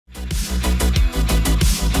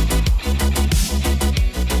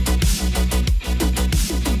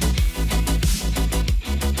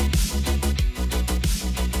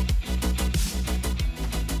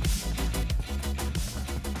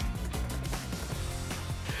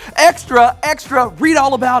Extra, extra, read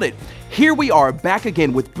all about it. Here we are back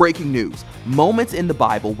again with breaking news. Moments in the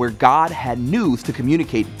Bible where God had news to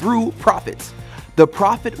communicate through prophets. The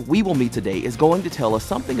prophet we will meet today is going to tell us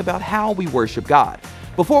something about how we worship God.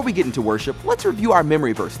 Before we get into worship, let's review our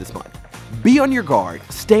memory verse this month. Be on your guard,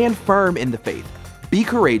 stand firm in the faith. Be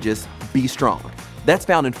courageous, be strong. That's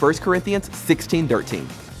found in 1 Corinthians 16:13.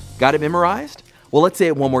 Got it memorized? Well, let's say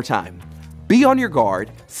it one more time. Be on your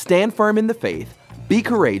guard, stand firm in the faith, be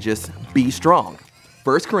courageous, be strong.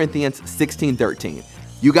 1 Corinthians 16:13.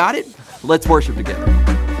 You got it? Let's worship together.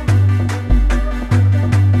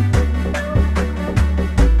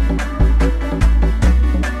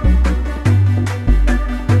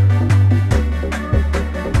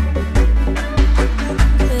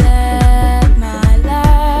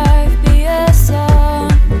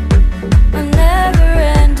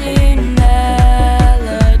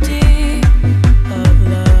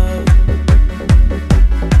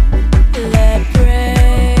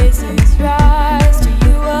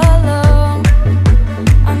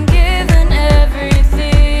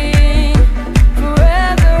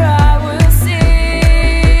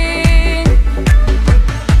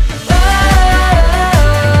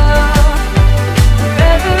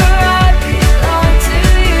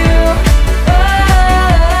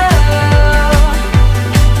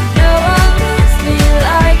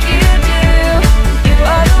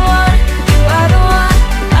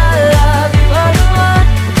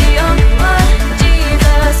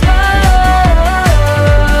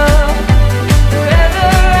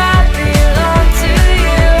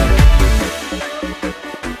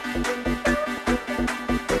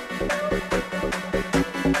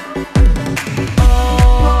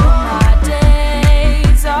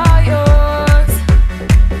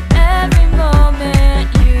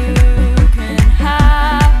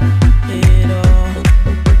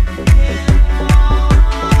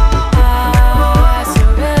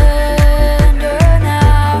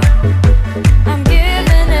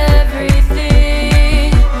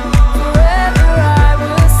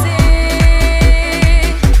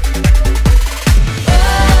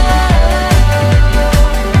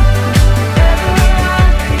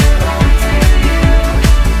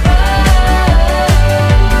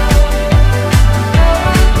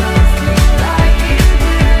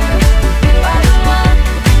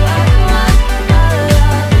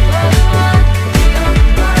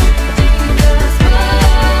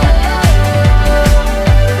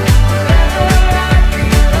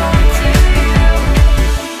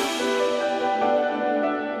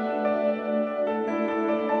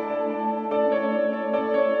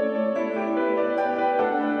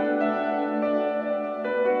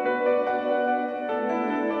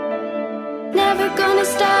 Never gonna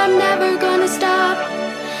stop, never gonna stop,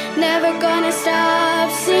 never gonna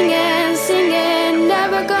stop singing, singing.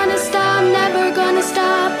 Never gonna stop, never gonna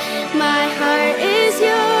stop. My heart is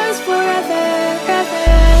yours forever, forever.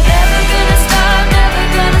 Never gonna stop, never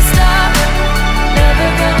gonna stop, never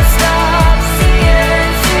gonna stop singing,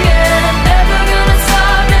 singing. Never gonna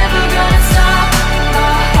stop, never gonna stop.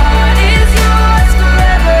 My heart is yours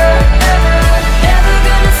forever, ever. Never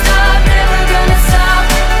gonna stop, never gonna stop.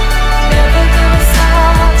 Never gonna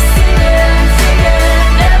stop singing, singing.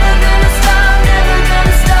 Never gonna stop, never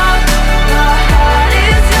gonna stop. My heart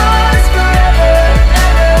is yours forever,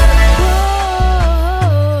 ever.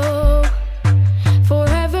 Whoa,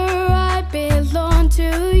 forever I belong to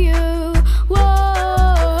you. Whoa,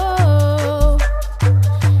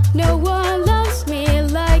 no one loves me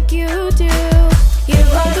like you do. You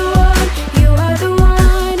are the one, you are the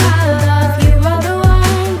one I love. You are the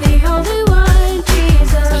one, the only one,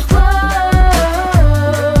 Jesus. Whoa,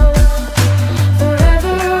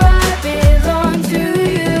 forever I belong to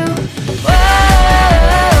you. Whoa,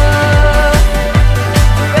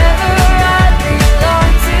 forever I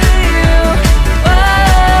belong to you. Whoa,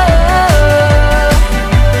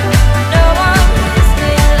 no one loves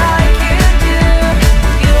me like you do.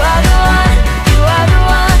 You are the one, you are the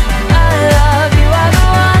one I love. You are the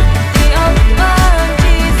one, the only one,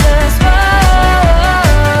 Jesus. Whoa,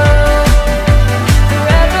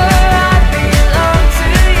 forever I belong to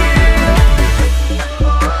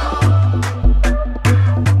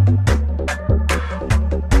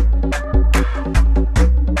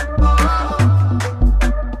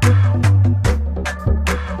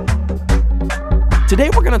Today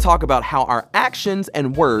we're going to talk about how our actions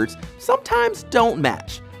and words sometimes don't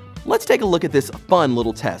match. Let's take a look at this fun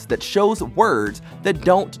little test that shows words that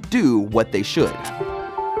don't do what they should.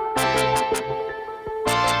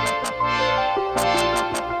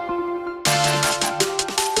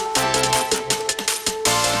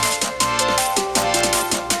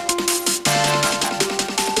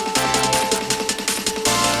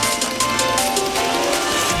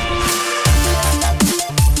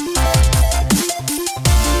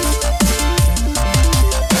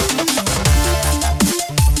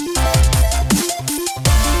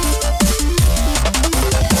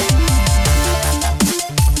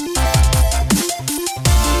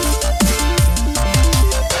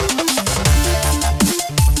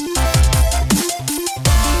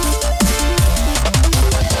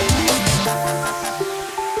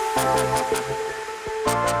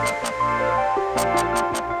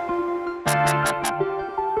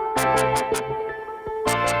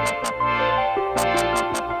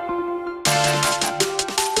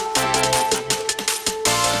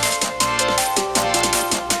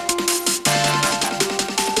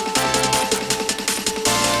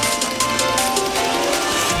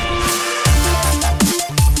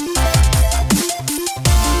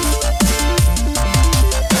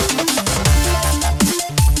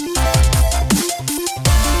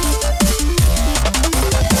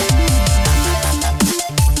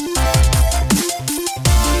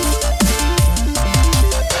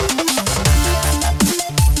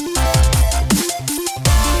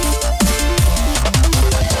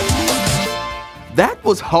 That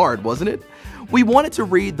was hard, wasn't it? We wanted to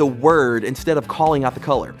read the word instead of calling out the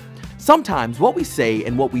color. Sometimes what we say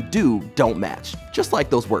and what we do don't match, just like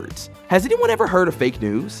those words. Has anyone ever heard of fake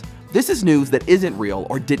news? This is news that isn't real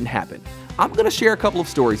or didn't happen. I'm gonna share a couple of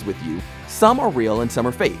stories with you. Some are real and some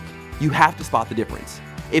are fake. You have to spot the difference.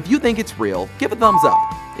 If you think it's real, give a thumbs up.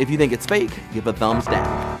 If you think it's fake, give a thumbs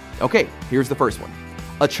down. Okay, here's the first one.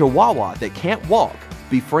 A chihuahua that can't walk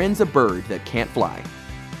befriends a bird that can't fly.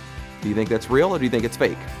 Do you think that's real or do you think it's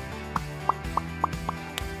fake?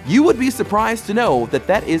 You would be surprised to know that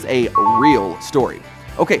that is a real story.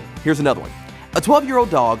 Okay, here's another one. A 12-year-old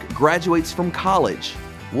dog graduates from college.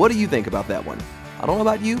 What do you think about that one? I don't know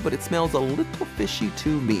about you, but it smells a little fishy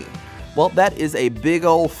to me. Well, that is a big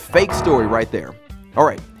old fake story right there. All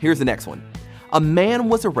right, here's the next one. A man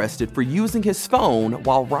was arrested for using his phone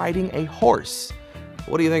while riding a horse.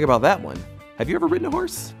 What do you think about that one? Have you ever ridden a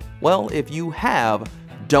horse? Well, if you have,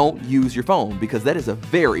 don't use your phone because that is a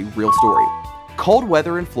very real story. Cold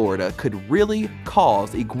weather in Florida could really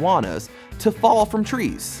cause iguanas to fall from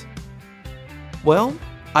trees. Well,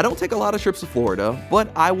 I don't take a lot of trips to Florida, but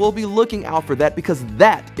I will be looking out for that because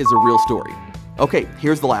that is a real story. Okay,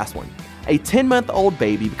 here's the last one. A 10-month-old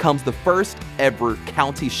baby becomes the first ever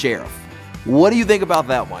county sheriff. What do you think about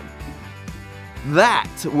that one? That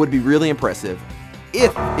would be really impressive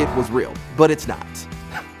if it was real, but it's not.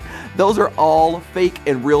 Those are all fake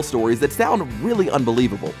and real stories that sound really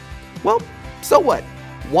unbelievable. Well, so what?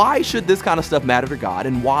 Why should this kind of stuff matter to God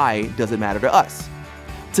and why does it matter to us?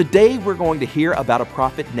 Today we're going to hear about a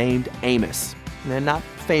prophet named Amos. And not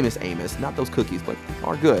famous Amos, not those cookies, but they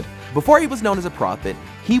are good. Before he was known as a prophet,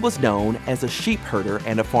 he was known as a sheep herder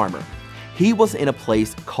and a farmer. He was in a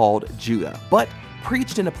place called Judah, but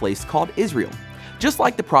preached in a place called Israel. Just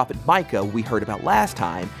like the prophet Micah we heard about last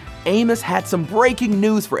time, Amos had some breaking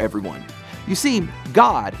news for everyone. You see,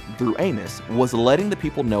 God, through Amos, was letting the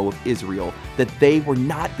people know of Israel that they were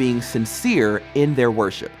not being sincere in their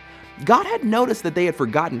worship. God had noticed that they had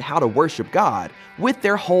forgotten how to worship God with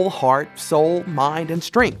their whole heart, soul, mind, and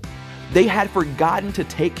strength. They had forgotten to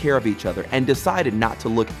take care of each other and decided not to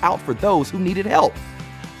look out for those who needed help.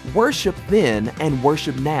 Worship then and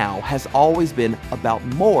worship now has always been about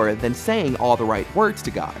more than saying all the right words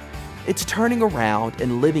to God. It's turning around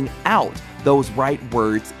and living out those right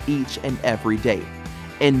words each and every day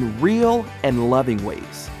in real and loving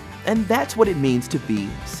ways. And that's what it means to be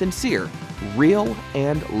sincere, real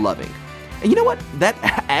and loving. And you know what? That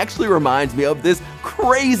actually reminds me of this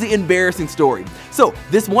crazy embarrassing story. So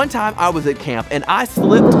this one time I was at camp and I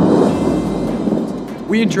slipped.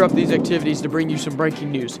 We interrupt these activities to bring you some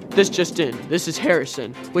breaking news. This just in. This is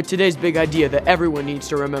Harrison with today's big idea that everyone needs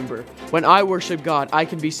to remember. When I worship God, I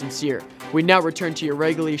can be sincere. We now return to your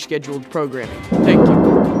regularly scheduled programming. Thank you.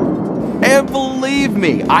 And believe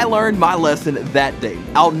me, I learned my lesson that day.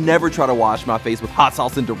 I'll never try to wash my face with hot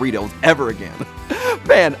sauce and Doritos ever again.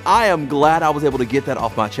 Man, I am glad I was able to get that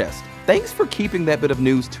off my chest. Thanks for keeping that bit of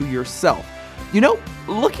news to yourself. You know,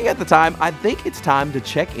 looking at the time, I think it's time to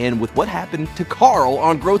check in with what happened to Carl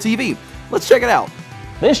on Grow TV. Let's check it out.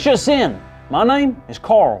 This just in. My name is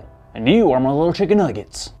Carl, and you are my little chicken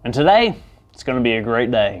nuggets. And today, it's going to be a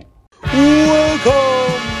great day.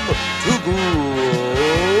 Welcome to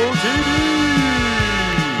Grow TV,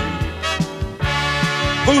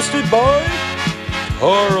 hosted by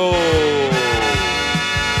Carl,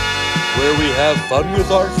 where we have fun with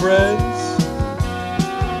our friends,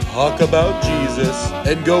 talk about Jesus,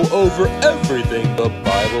 and go over everything the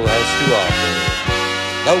Bible has to offer.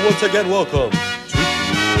 Now once again, welcome to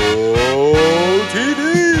Grow TV.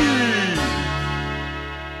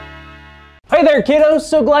 Hey there, kiddos.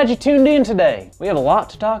 So glad you tuned in today. We have a lot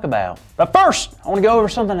to talk about. But first, I want to go over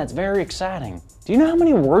something that's very exciting. Do you know how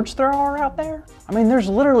many words there are out there? I mean, there's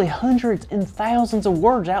literally hundreds and thousands of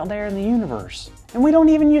words out there in the universe. And we don't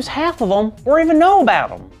even use half of them or even know about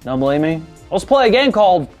them. Don't believe me? Let's play a game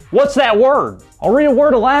called What's That Word? I'll read a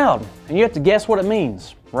word aloud, and you have to guess what it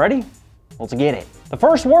means. Ready? Let's get it. The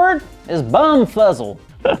first word is bumfuzzle.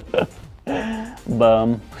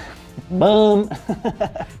 Bum.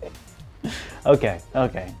 Okay.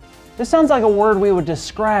 This sounds like a word we would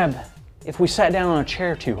describe if we sat down on a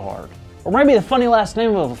chair too hard. Or maybe the funny last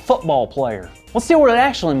name of a football player. Let's see what it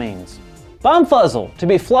actually means. Bumfuzzle, to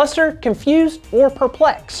be flustered, confused, or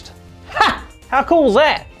perplexed. Ha! How cool is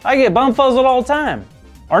that? I get bumfuzzled all the time.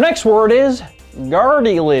 Our next word is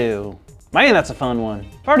gardyloo. Man, that's a fun one.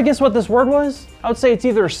 If I were to guess what this word was, I would say it's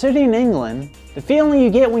either a city in England, the feeling you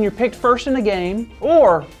get when you're picked first in a game,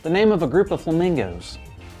 or the name of a group of flamingos.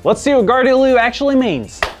 Let's see what Gardyloo actually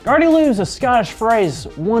means. Gardyloo is a Scottish phrase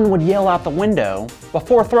one would yell out the window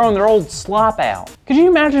before throwing their old slop out. Could you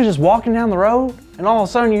imagine just walking down the road and all of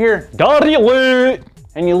a sudden you hear, Gardyloo,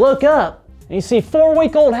 and you look up and you see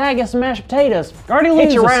 4-week-old haggis and mashed potatoes. Gardyloo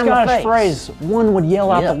is a Scottish phrase one would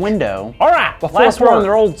yell out the window. All right, before throwing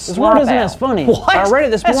their old slop out. This word isn't as funny. What? I read it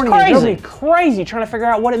this morning and it drove me crazy trying to figure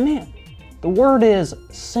out what it meant. The word is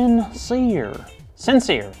sincere.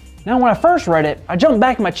 Sincere. Now when I first read it, I jumped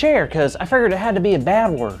back in my chair because I figured it had to be a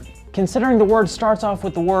bad word, considering the word starts off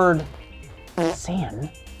with the word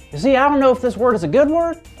sin. You see, I don't know if this word is a good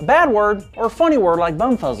word, a bad word, or a funny word like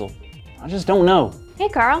bumfuzzle. I just don't know. Hey,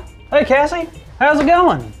 Carl. Hey, Cassie. How's it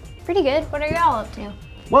going? Pretty good. What are y'all up to?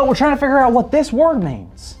 Well, we're trying to figure out what this word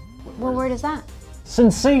means. What word is that?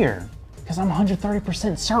 Sincere, because I'm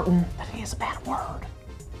 130% certain that it is a bad word.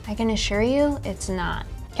 I can assure you it's not.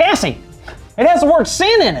 Cassie, it has the word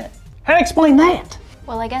sin in it. How do you explain that?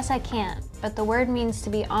 Well, I guess I can't, but the word means to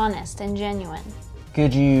be honest and genuine.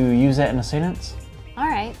 Could you use that in a sentence? All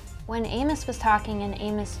right. When Amos was talking in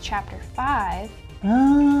Amos chapter 5...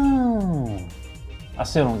 Oh, I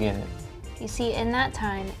still don't get it. You see, in that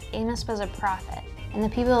time, Amos was a prophet, and the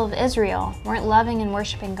people of Israel weren't loving and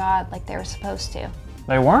worshiping God like they were supposed to.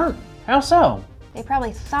 They weren't? How so? They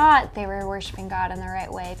probably thought they were worshiping God in the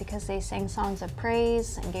right way because they sang songs of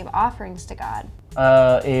praise and gave offerings to God.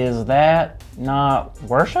 Is that not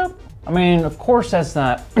worship? I mean, of course that's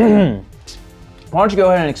not. Why don't you go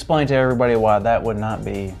ahead and explain to everybody why that would not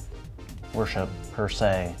be worship per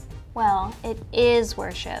se? Well, it is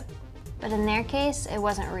worship, but in their case, it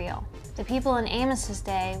wasn't real. The people in Amos's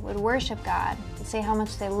day would worship God and say how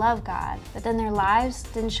much they love God, but then their lives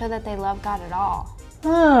didn't show that they love God at all.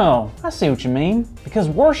 Oh, I see what you mean. Because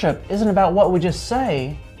worship isn't about what we just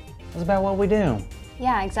say, it's about what we do.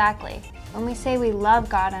 Yeah, exactly. When we say we love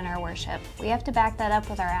God in our worship, we have to back that up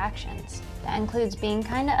with our actions. That includes being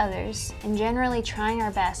kind to others and generally trying our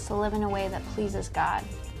best to live in a way that pleases God.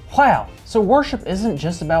 Wow, so worship isn't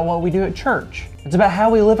just about what we do at church. It's about how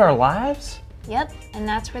we live our lives? Yep, and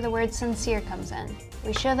that's where the word sincere comes in.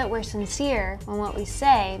 We show that we're sincere when what we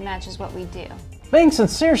say matches what we do. Being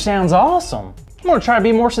sincere sounds awesome. I'm gonna try to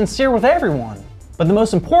be more sincere with everyone. But the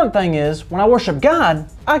most important thing is, when I worship God,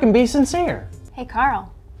 I can be sincere. Hey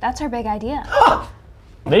Carl, that's our big idea.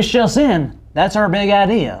 This just in, that's our big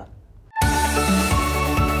idea.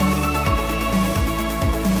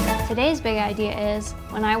 Today's big idea is,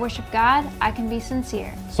 when I worship God, I can be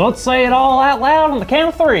sincere. So let's say it all out loud on the count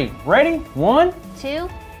of 3. Ready? 1, 2,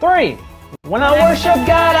 3. When I worship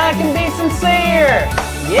God, I can be sincere.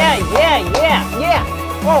 Yeah.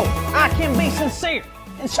 Whoa, I can be sincere.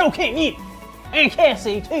 And so can you. And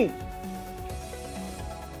Cassie, too.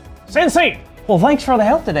 Sincere. Well, thanks for the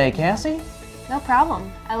help today, Cassie. no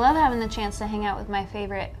problem. I love having the chance to hang out with my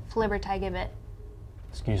favorite flibbertigibbet.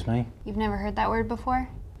 Excuse me? You've never heard that word before?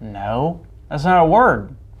 No, that's not a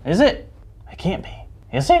word, is it? It can't be.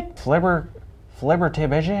 Is it? Flibbertigibbet?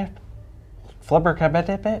 Flibbertigibbet?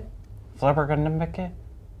 Flibbertigibbet?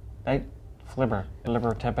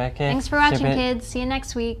 Thanks for watching, kids. See you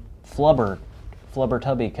next week.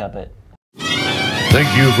 Flubbertubby cuppet.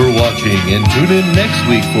 Thank you for watching, and tune in next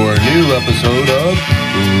week for a new episode of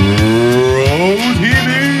Bro TV.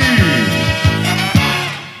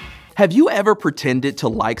 Have you ever pretended to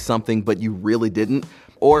like something but you really didn't?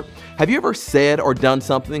 Or have you ever said or done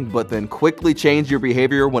something but then quickly changed your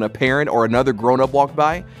behavior when a parent or another grown-up walked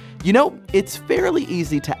by? You know, it's fairly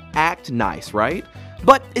easy to act nice, right?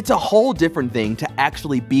 But it's a whole different thing to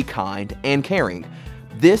actually be kind and caring.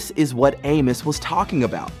 This is what Amos was talking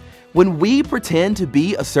about. When we pretend to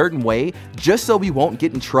be a certain way just so we won't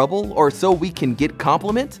get in trouble or so we can get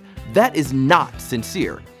compliments, that is not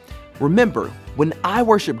sincere. Remember, when I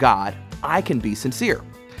worship God, I can be sincere.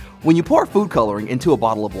 When you pour food coloring into a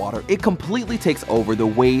bottle of water, it completely takes over the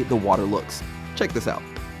way the water looks. Check this out.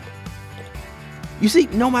 You see,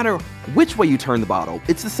 no matter which way you turn the bottle,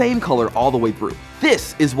 it's the same color all the way through.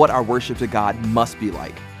 This is what our worship to God must be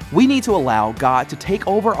like. We need to allow God to take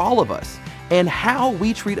over all of us, and how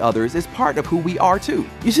we treat others is part of who we are too.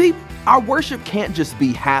 You see, our worship can't just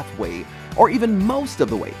be halfway or even most of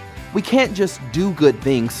the way. We can't just do good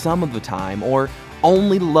things some of the time or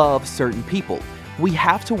only love certain people. We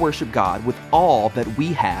have to worship God with all that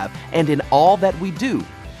we have and in all that we do.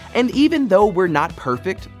 And even though we're not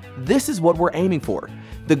perfect, this is what we're aiming for.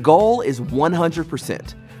 The goal is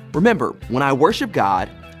 100%. Remember, when I worship God,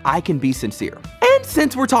 I can be sincere. And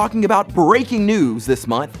since we're talking about breaking news this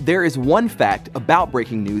month, there is one fact about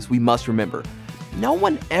breaking news we must remember. No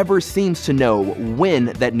one ever seems to know when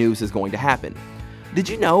that news is going to happen. Did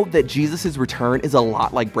you know that Jesus' return is a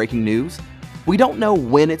lot like breaking news? We don't know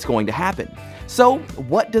when it's going to happen. So,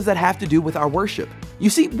 what does that have to do with our worship? You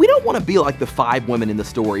see, we don't want to be like the 5 women in the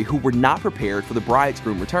story who were not prepared for the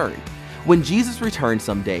bridegroom return. When Jesus returns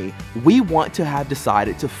someday, we want to have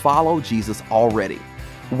decided to follow Jesus already.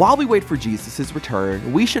 While we wait for Jesus'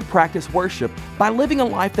 return, we should practice worship by living a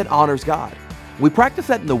life that honors God. We practice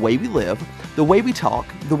that in the way we live, the way we talk,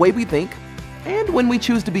 the way we think, and when we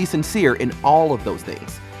choose to be sincere in all of those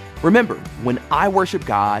things. Remember, when I worship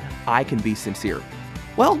God, I can be sincere.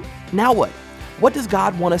 Well, now what? What does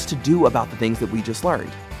God want us to do about the things that we just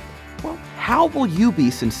learned? Well, how will you be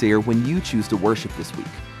sincere when you choose to worship this week?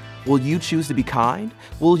 Will you choose to be kind?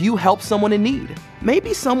 Will you help someone in need?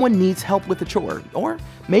 Maybe someone needs help with a chore, or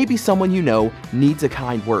maybe someone you know needs a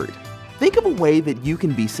kind word. Think of a way that you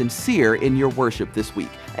can be sincere in your worship this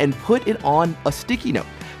week and put it on a sticky note.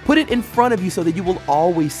 Put it in front of you so that you will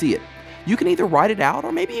always see it. You can either write it out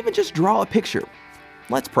or maybe even just draw a picture.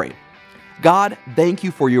 Let's pray. God, thank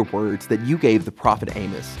you for your words that you gave the prophet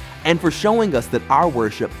Amos and for showing us that our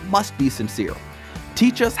worship must be sincere.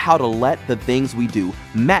 Teach us how to let the things we do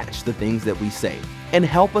match the things that we say, and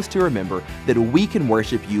help us to remember that we can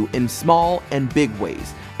worship you in small and big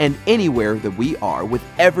ways and anywhere that we are with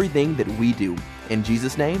everything that we do. In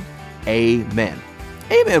Jesus' name, amen.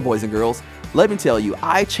 Amen, boys and girls. Let me tell you,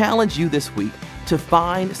 I challenge you this week to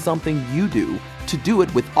find something you do, to do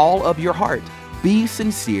it with all of your heart. Be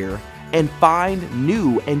sincere and find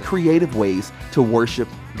new and creative ways to worship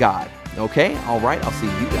God. Okay? All right, I'll see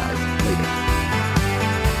you guys later.